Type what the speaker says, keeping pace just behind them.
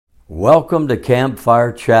Welcome to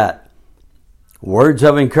Campfire Chat, words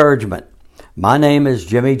of encouragement. My name is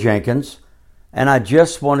Jimmy Jenkins, and I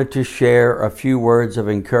just wanted to share a few words of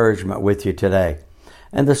encouragement with you today.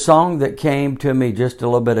 And the song that came to me just a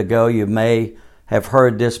little bit ago, you may have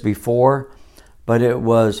heard this before, but it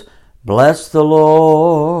was, "Bless the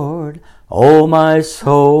Lord, O my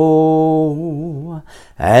soul,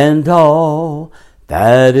 and all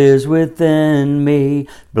that is within me,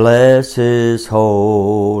 bless His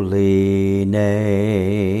holy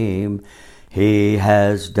name. He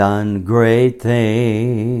has done great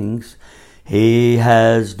things. He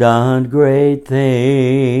has done great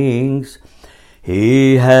things.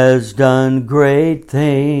 He has done great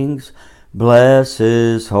things. Bless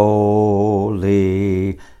His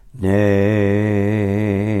holy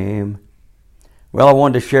name." Well, I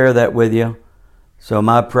wanted to share that with you. So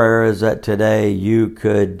my prayer is that today you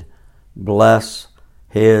could bless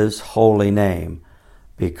His holy name,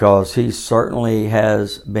 because He certainly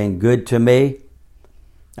has been good to me.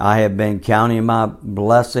 I have been counting my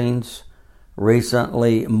blessings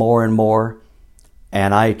recently more and more,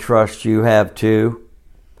 and I trust you have too.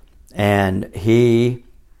 And He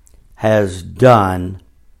has done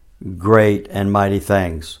great and mighty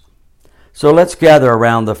things. So let's gather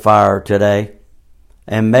around the fire today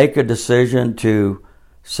and make a decision to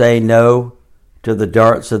say no to the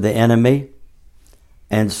darts of the enemy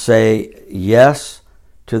and say yes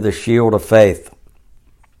to the shield of faith.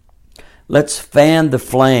 Let's fan the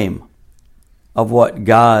flame of what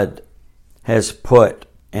God has put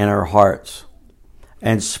in our hearts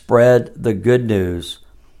and spread the good news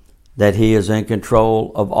that He is in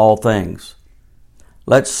control of all things.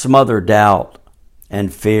 Let's smother doubt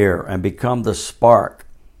and fear and become the spark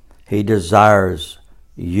He desires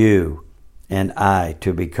you and I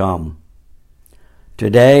to become.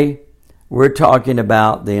 Today, we're talking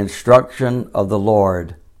about the instruction of the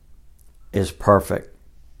Lord is perfect.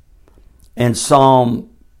 In Psalm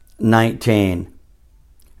 19,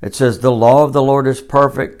 it says, "The law of the Lord is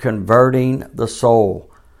perfect, converting the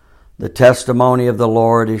soul. The testimony of the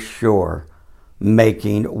Lord is sure,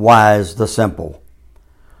 making wise the simple.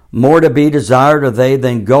 More to be desired are they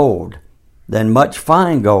than gold, than much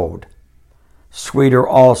fine gold. Sweeter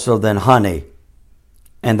also than honey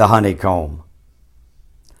and the honeycomb."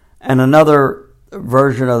 And another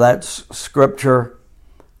version of that scripture,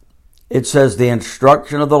 it says, "The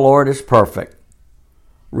instruction of the Lord is perfect,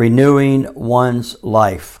 renewing one's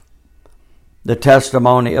life. The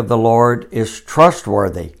testimony of the Lord is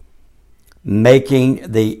trustworthy,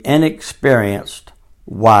 making the inexperienced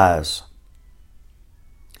wise."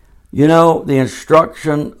 You know, the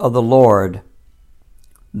instruction of the Lord,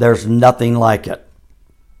 there's nothing like it.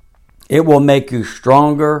 It will make you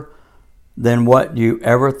stronger than what you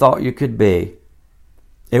ever thought you could be.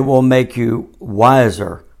 It will make you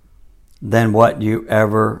wiser than what you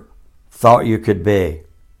ever thought you could be.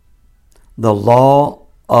 The law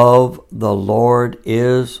of the Lord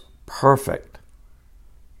is perfect,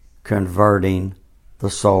 converting the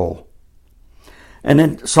soul. And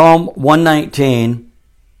in Psalm 119,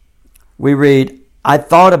 we read, "I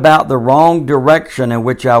thought about the wrong direction in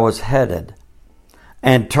which I was headed,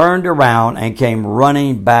 and turned around and came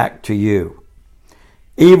running back to you.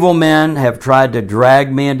 Evil men have tried to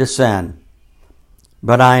drag me into sin,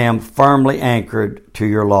 but I am firmly anchored to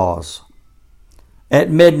your laws.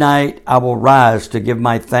 At midnight I will rise to give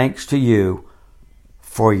my thanks to you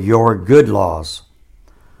for your good laws."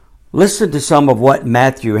 Listen to some of what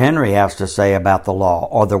Matthew Henry has to say about the law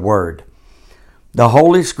or the Word. "The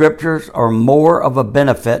Holy Scriptures are more of a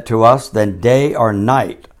benefit to us than day or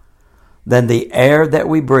night, than the air that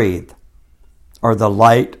we breathe, or the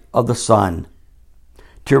light of the sun.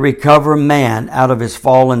 To recover man out of his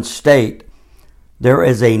fallen state, there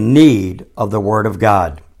is a need of the Word of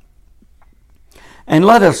God." And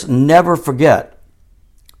let us never forget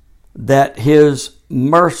that His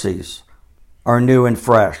mercies are new and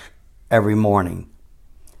fresh every morning.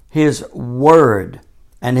 His Word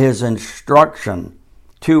and His instruction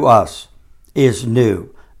to us is new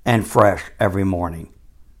and fresh every morning.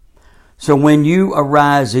 So when you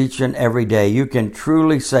arise each and every day, you can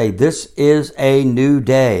truly say, "This is a new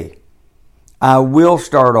day. I will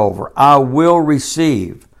start over. I will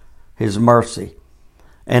receive His mercy.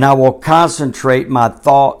 And I will concentrate my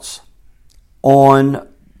thoughts on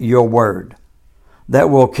your Word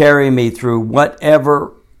that will carry me through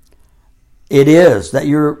whatever it is that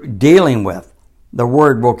you're dealing with. The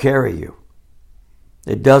Word will carry you.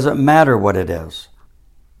 It doesn't matter what it is.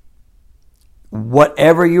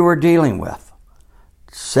 Whatever you are dealing with,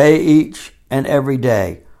 say each and every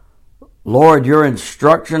day, Lord, your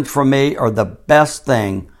instructions for me are the best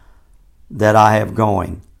thing that I have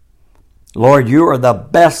going. Lord, you are the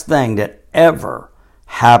best thing that ever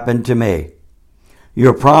happened to me.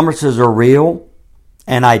 Your promises are real,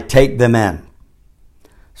 and I take them in.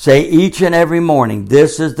 Say each and every morning,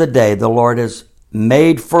 this is the day the Lord has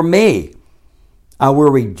made for me. I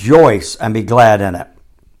will rejoice and be glad in it.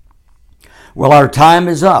 Well, our time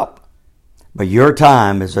is up, but your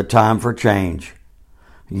time is a time for change.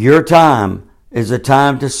 Your time is a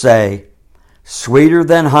time to say, sweeter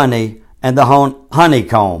than honey and the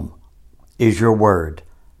honeycomb is your word.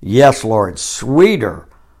 Yes, Lord, sweeter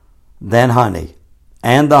than honey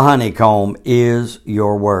and the honeycomb is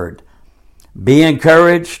your word. Be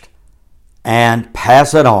encouraged and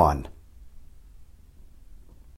pass it on.